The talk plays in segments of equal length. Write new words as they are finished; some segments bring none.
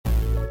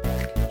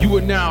You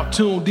are now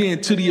tuned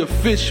in to the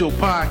official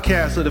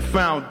podcast of the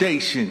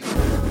Foundation.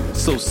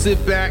 So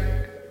sit back,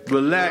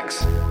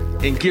 relax,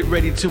 and get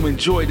ready to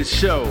enjoy the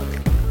show.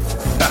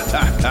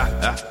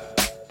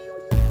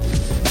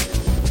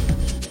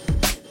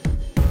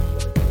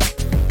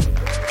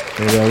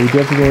 And we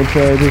definitely going to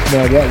try this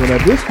now. That one, now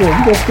this one,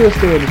 we're going to still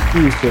stay in the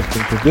school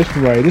system because this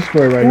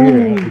story right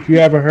here, if you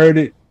haven't heard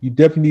it, you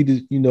definitely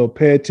need to,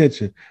 pay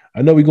attention.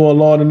 I know we're going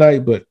long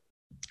tonight, but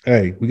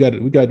hey, we got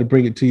to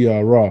bring it to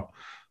y'all raw.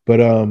 But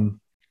a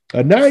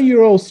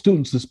 9-year-old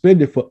student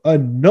suspended for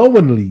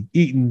unknowingly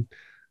eating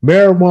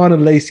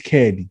marijuana-laced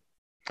candy.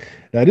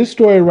 Now, this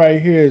story right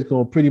here is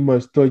going to pretty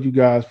much throw you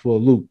guys for a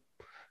loop.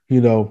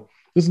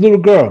 This little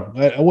girl.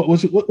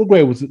 What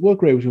grade was it? What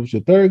grade was it? Was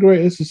it third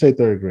grade? Let's just say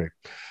third grade.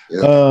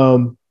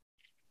 Yeah.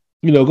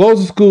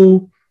 Goes to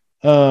school.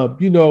 Of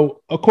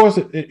course,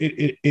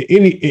 in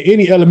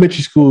any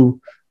elementary school,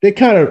 they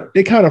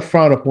kind of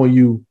frown upon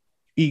you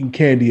eating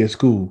candy at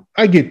school.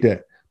 I get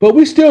that, but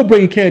we still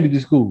bring candy to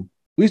school.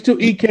 We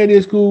still eat candy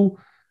at school,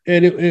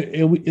 and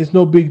it's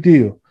no big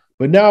deal.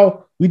 But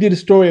now we did a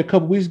story a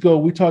couple weeks ago.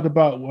 We talked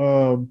about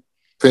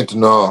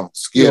fentanyl,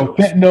 Skittles,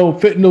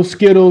 fentanyl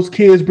Skittles.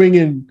 Kids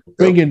bringing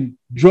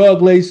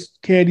drug-laced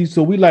candy.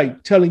 So we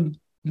like telling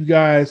you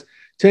guys.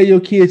 Tell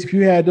your kids, if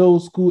you had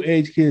those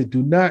school-age kids,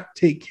 do not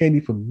take candy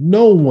from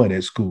no one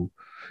at school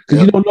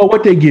because you don't know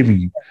what they're giving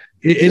you.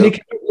 And it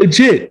can look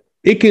legit.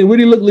 It can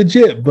really look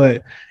legit.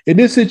 But in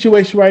this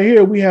situation right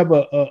here, we have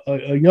a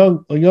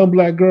young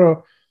black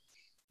girl,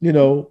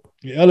 in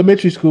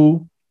elementary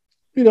school.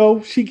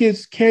 She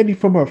gets candy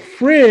from her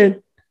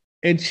friend,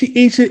 and she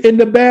eats it in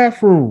the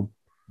bathroom,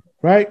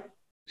 right?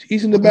 She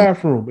eats in the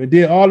bathroom. And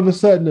then all of a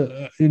sudden,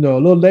 a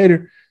little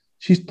later,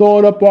 she's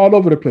throwing up all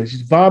over the place.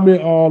 She's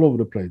vomiting all over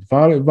the place.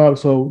 Vomit.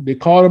 So they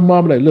call her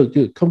mom like, look,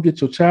 come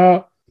get your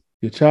child.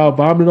 Your child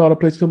vomiting all the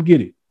place. Come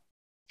get it.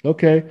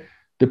 Okay.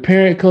 The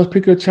parent comes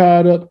pick her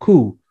child up.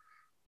 Cool.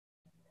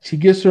 She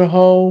gets her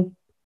home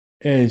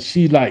and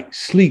she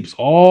sleeps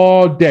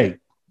all day.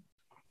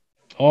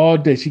 All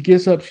day. She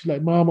gets up. She's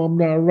like, Mom, I'm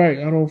not right.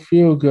 I don't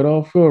feel good. I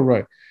don't feel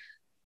right.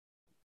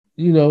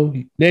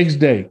 Next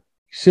day.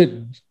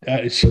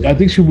 I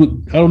think she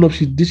would. I don't know if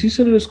did she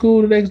send her to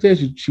school the next day.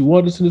 She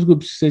wanted to send her to school,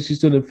 but she said she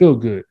still didn't feel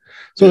good.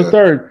 So the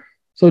third.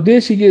 So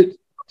then she gets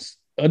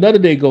another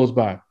day goes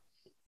by.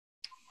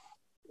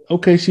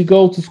 Okay, she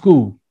goes to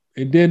school,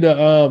 and then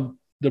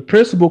the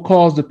principal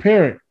calls the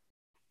parent.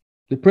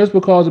 The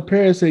principal calls the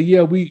parent and say,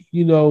 "Yeah, we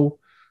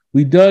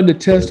done the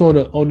test on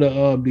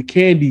the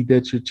candy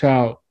that your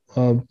child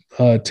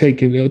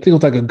taken. I think it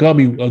was like a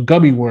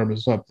gummy worm or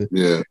something."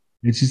 Yeah.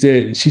 And she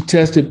said she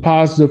tested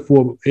positive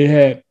for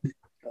tested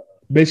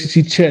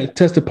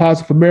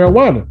positive for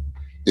marijuana.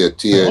 Yeah,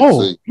 THC.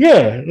 Oh,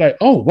 yeah,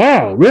 oh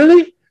wow,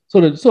 really?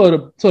 So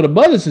the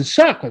mother's in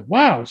shock, like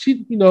wow,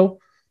 she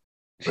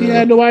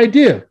had no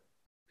idea,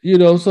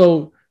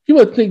 So you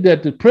would think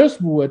that the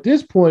principal at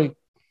this point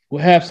will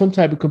have some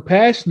type of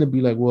compassion to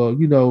be like, well,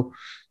 we'll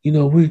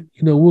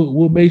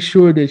make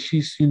sure that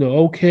she's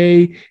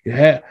okay.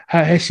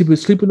 Has she been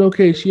sleeping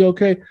okay? Is she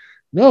okay?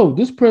 No,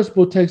 this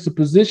principal takes the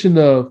position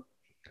of,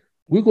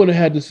 we're going to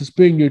have to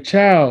suspend your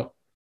child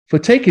for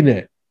taking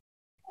that.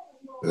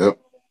 Yep.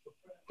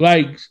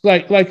 Like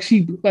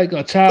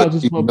a child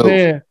just going to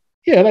plan.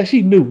 Yeah, like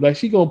she knew. Like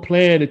she going to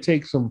plan to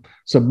take some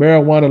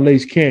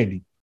marijuana-laced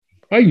candy.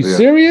 Are you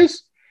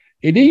serious?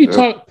 And then you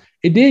talk,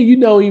 and then you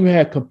don't even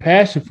have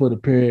compassion for the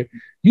parent.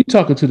 You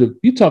talking to the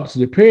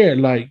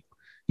parent like,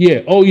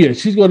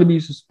 she's going to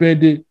be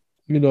suspended,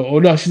 or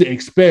no, she's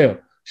expelled.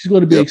 She's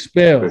going to be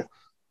expelled.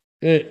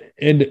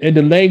 And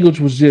the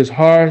language was just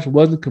harsh,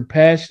 wasn't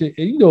compassionate.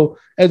 And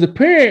as a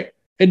parent,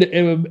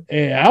 and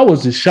I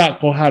was just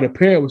shocked on how the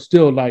parent was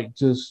still not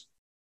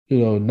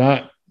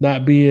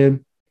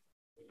being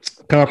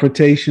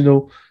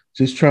confrontational,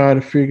 just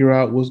trying to figure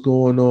out what's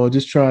going on,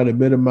 just trying to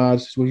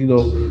minimize.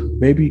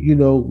 Maybe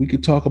we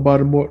could talk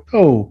about it more.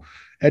 Oh,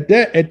 at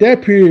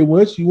that period,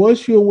 once you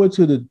went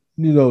to the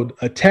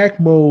attack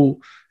mode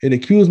and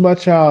accused my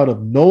child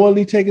of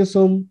knowingly taking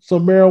some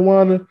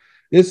marijuana.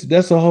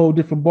 That's a whole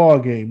different ball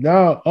game.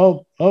 Now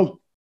I'm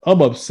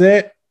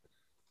upset.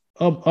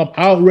 I'm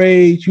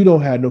outraged. You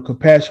don't have no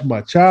compassion for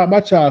my child.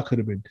 My child could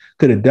have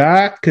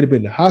died. Could have been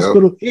in the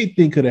hospital. Yep.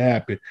 Anything could have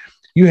happened.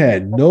 You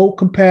had no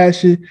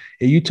compassion,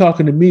 and you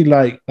talking to me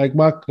like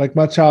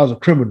my child's a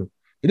criminal.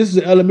 And this is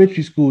an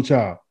elementary school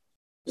child.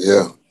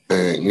 Yeah,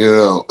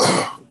 and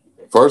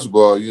first of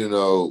all,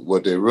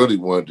 what they really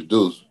wanted to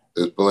do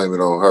is blame it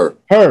on her.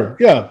 Her,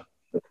 yeah.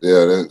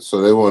 Yeah,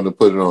 so they wanted to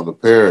put it on the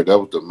parent. That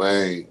was the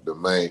main.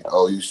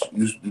 Oh, you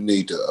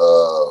need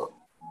to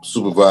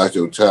supervise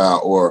your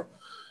child, or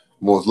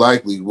most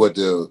likely, what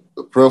the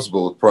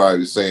principal was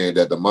probably saying,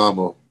 that the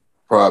mama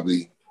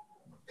probably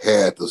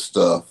had the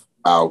stuff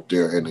out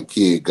there, and the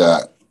kid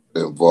got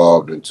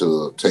involved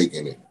into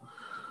taking it.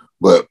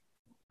 But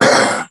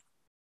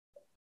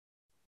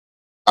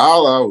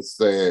all I was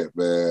saying,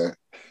 man,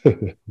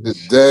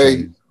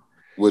 today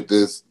with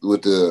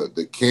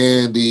the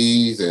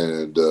candies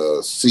and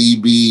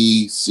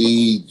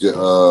CBC,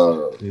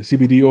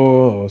 CBD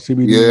oil or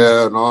CBD.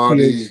 Yeah, and all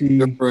these THC.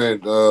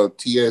 different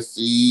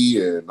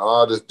TSC and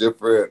all this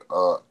different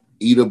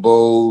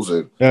eatables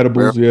and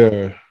Edibles,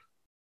 yeah.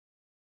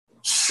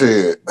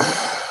 Shit.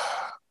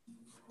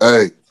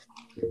 Hey,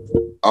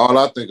 all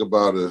I think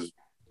about is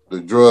the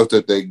drugs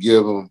that they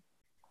give them.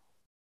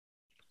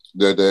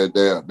 That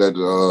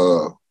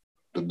the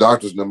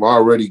doctors them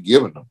already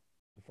giving them.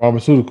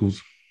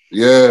 Pharmaceuticals.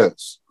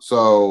 Yes.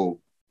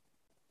 So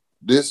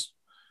this,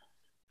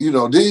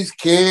 these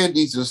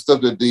candies and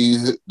stuff that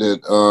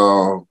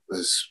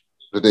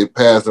they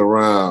pass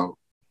around,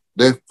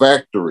 they're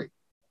factory.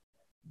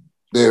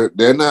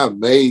 They're not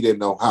made in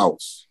no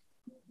house.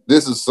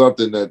 This is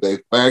something that they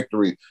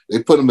factory.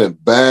 They put them in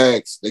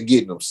bags. They're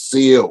getting them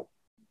sealed.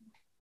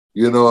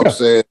 You know what I'm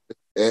saying?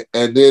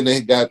 And then they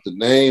got the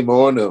name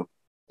on them.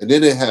 And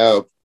then they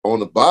have on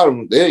the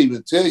bottom, they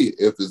even tell you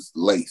if it's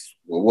lace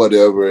or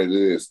whatever it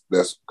is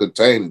that's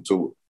containing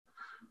to it.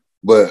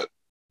 But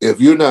if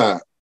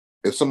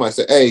somebody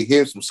say, hey,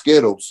 here's some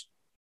Skittles,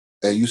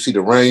 and you see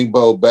the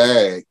rainbow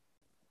bag,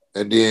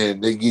 and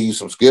then they give you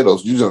some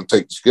Skittles, you're going to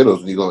take the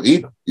Skittles and you're going to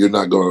eat them. You're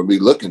not going to be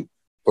looking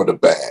for the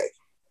bag.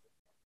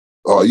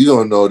 Or you're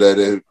going to know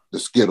that the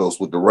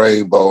Skittles with the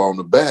rainbow on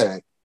the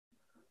bag,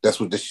 that's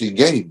what she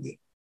gave me.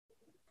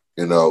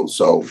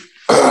 So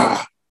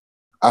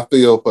I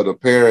feel for the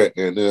parent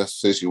in this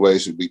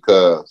situation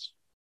because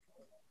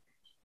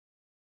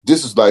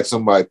this is like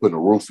somebody putting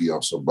a roofie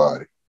on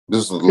somebody.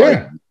 This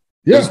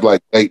is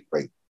like date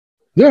rape.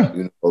 Yeah.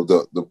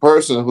 The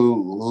person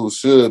who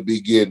should be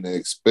getting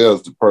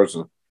expelled is the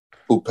person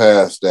who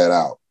passed that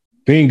out.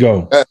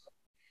 Bingo.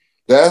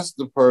 That's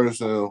the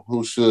person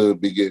who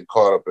should be getting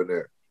caught up in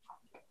there.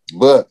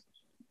 But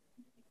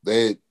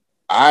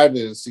I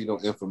didn't see no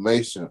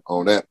information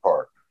on that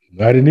part.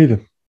 I didn't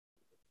either.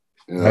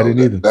 I didn't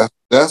either.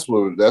 That's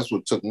what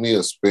took me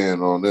a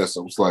spin on this.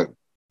 I was like,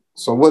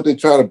 so what they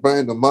try to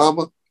bring the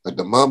mama? Like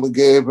the mama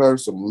gave her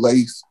some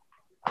lace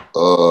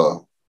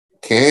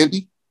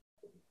candy,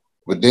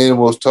 but then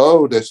was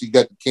told that she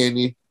got the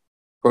candy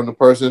from the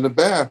person in the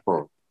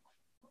bathroom.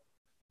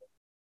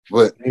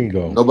 But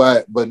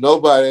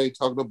nobody ain't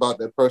talking about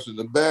that person in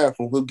the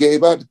bathroom who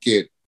gave out the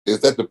candy. Is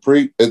that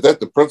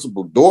the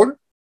principal's daughter?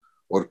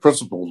 Or the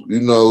principal,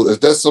 is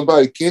that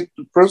somebody kid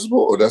to the principal,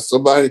 or that's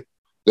somebody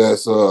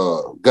that's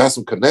got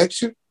some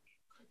connection?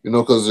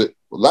 Because a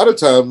lot of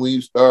times when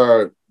you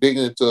start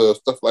digging into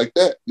stuff like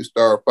that, you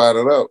start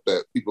finding out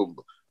that people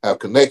have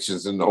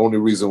connections, and the only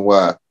reason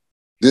why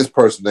this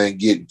person ain't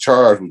getting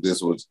charged with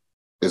this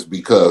is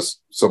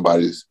because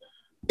somebody's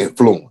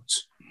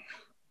influence.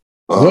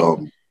 I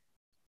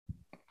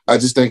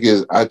just think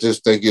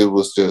it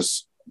was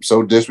just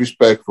so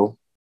disrespectful.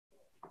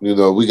 We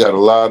got a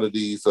lot of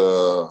these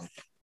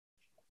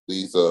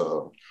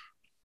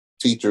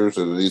teachers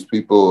and these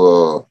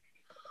people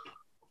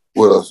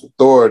with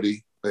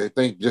authority. They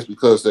think just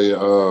because they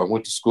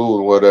went to school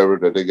or whatever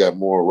that they got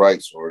more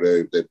rights or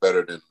they're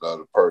better than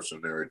another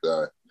person and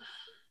everything.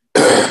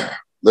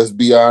 Let's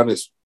be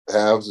honest.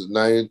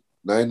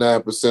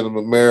 99% of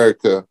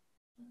America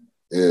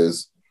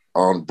is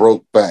on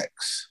broke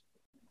backs.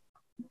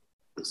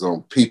 It's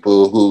on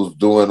people who's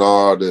doing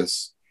all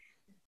this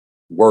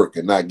work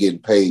and not getting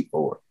paid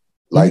for it,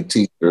 like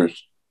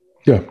teachers,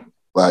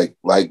 like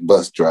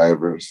bus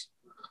drivers,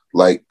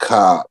 like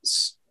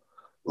cops,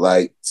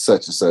 like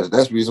such and such.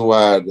 That's the reason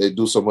why they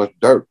do so much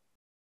dirt,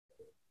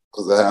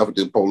 because they have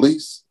the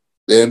police.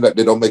 They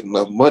don't make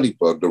enough money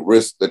for the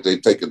risk that they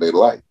take in their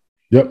life.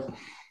 Yep.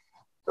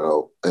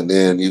 And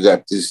then you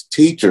got these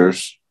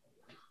teachers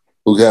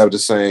who have the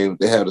same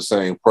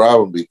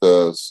problem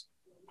because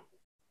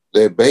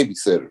they're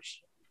babysitters.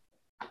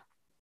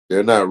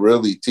 They're not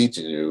really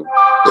teaching you,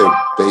 they're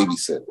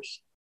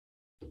babysitters.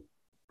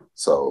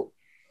 So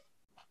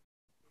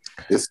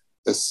it's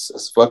a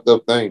fucked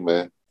up thing,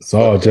 man. It's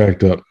all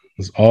jacked up.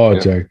 It's all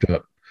jacked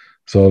up.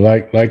 So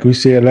like we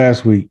said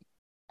last week,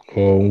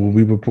 or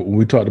when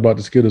we talked about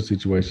the Skittles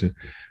situation,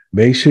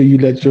 make sure you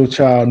let your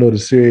child know the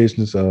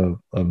seriousness of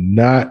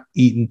not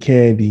eating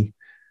candy.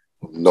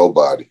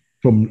 Nobody.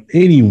 From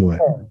anyone.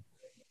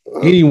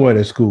 Anyone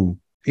at school.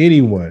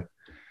 Anyone.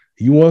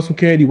 You want some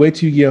candy, wait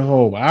till you get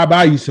home. I'll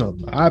buy you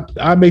something.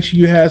 I make sure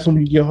you have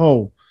something when you get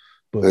home.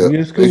 But when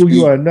you're in school,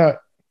 you are not.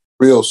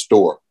 Real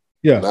store.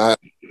 Yeah.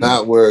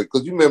 Not where,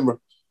 because you remember,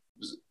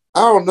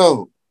 I don't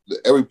know,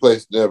 every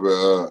place didn't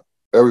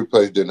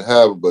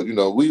have them, but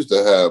we used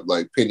to have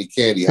like penny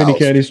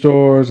candy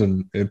stores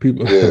and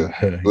people.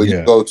 Yeah. But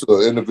you go to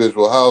the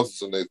individual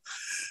houses and they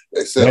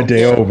sell that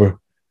day candy. Over.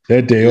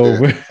 That day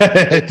over.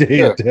 That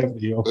day is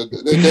definitely over.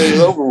 That day is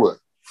over with.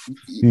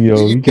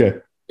 You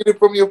get it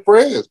from your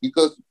friends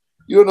because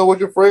you don't know what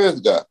your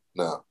friends got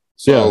now.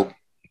 So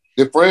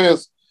your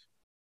friends,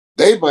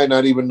 they might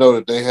not even know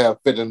that they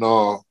have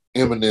fentanyl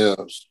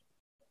M&Ms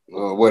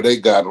where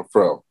they got them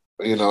from.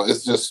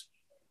 It's just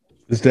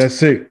it's that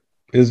sick.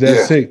 It's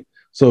that sick.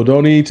 So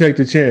don't even take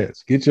the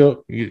chance. Get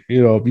if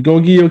you're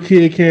gonna give your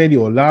kid candy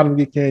or allow them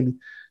to get candy,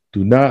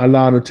 Do not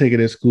allow them to take it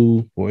at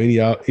school or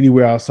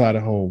anywhere outside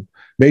of home.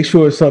 Make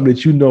sure it's something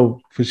that you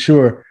know for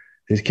sure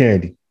is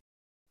candy.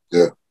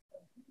 Yeah.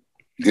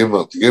 Give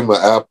him an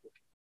apple.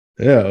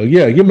 Yeah.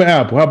 Give him an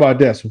apple. How about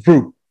that? Some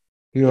fruit.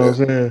 You know what I'm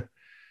saying?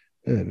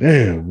 Yeah,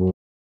 damn, bro.